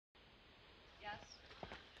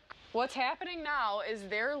What's happening now is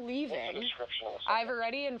they're leaving. I've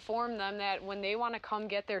already informed them that when they want to come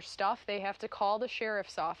get their stuff, they have to call the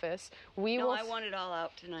sheriff's office. I want it all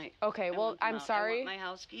out tonight. Okay, well, I'm sorry. I want my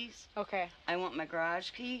house keys. Okay. I want my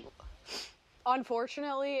garage key.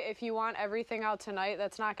 Unfortunately, if you want everything out tonight,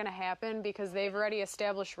 that's not going to happen because they've already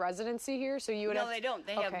established residency here, so you would have... No, they don't.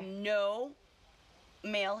 They have no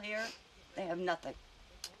mail here. They have nothing.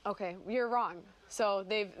 Okay, you're wrong. So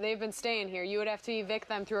they've been staying here. You would have to evict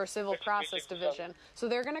them through our civil process division. So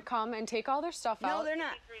they're going to come and take all their stuff out. No, they're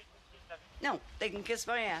not. No, they can kiss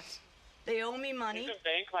my ass. They owe me money.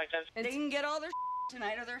 They can get all their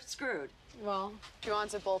tonight or they're screwed. Well, she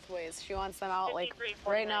wants it both ways. She wants them out like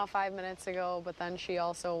right now 5 minutes ago, but then she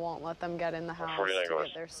also won't let them get in the house to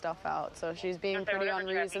get their stuff out. So she's being pretty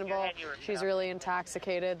unreasonable. She's really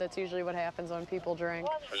intoxicated. That's usually what happens when people drink.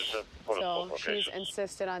 So she's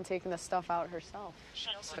insisted on taking the stuff out herself.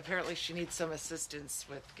 Apparently she needs some assistance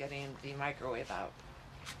with getting the microwave out.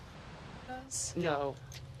 No.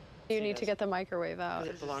 You need to get the microwave out.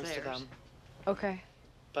 It belongs to them. Okay.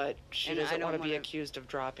 But she doesn't want to be accused of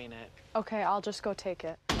dropping it. Okay, I'll just go take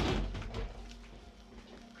it.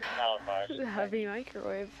 The heavy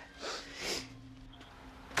microwave.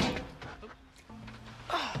 Thank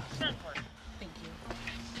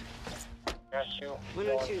you. Why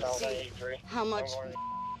don't you see how much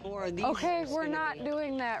more of these? Okay, we're not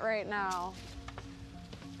doing that right now.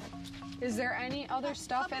 Is there any other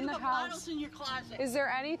stuff in the house? In your closet. Is there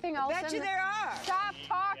anything else? Bet you there are. Stop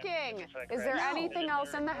talking. Is there anything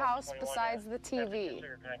else in the house besides the TV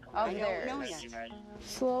of theirs? No, yet.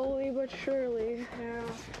 Slowly but surely. Yeah.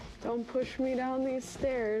 Don't push me down these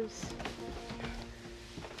stairs.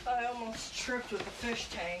 I almost tripped with the fish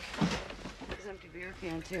tank. There's an empty beer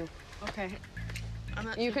can too. Okay.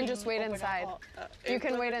 You can just wait inside. You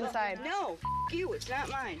can wait inside. No, you. It's not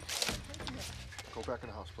mine. Go back in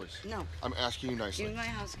the house, please. No. I'm asking you nicely. Give me my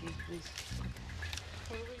house key, please.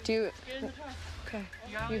 Do you... Okay.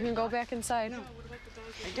 You can go back inside. No.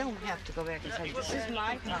 I don't have to go back inside. This is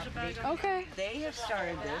my property. Okay. They have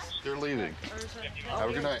started this. They're leaving. Have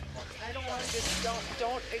a good night. I don't want to just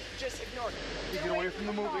just ignore it. Get away from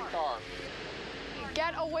the moving car.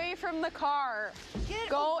 Get away from the car.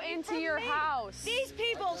 Go into your house. These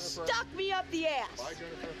people stuck me up the ass. Bye,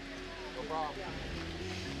 Jennifer. No problem.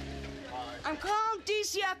 I'm calling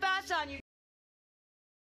DCFS on you,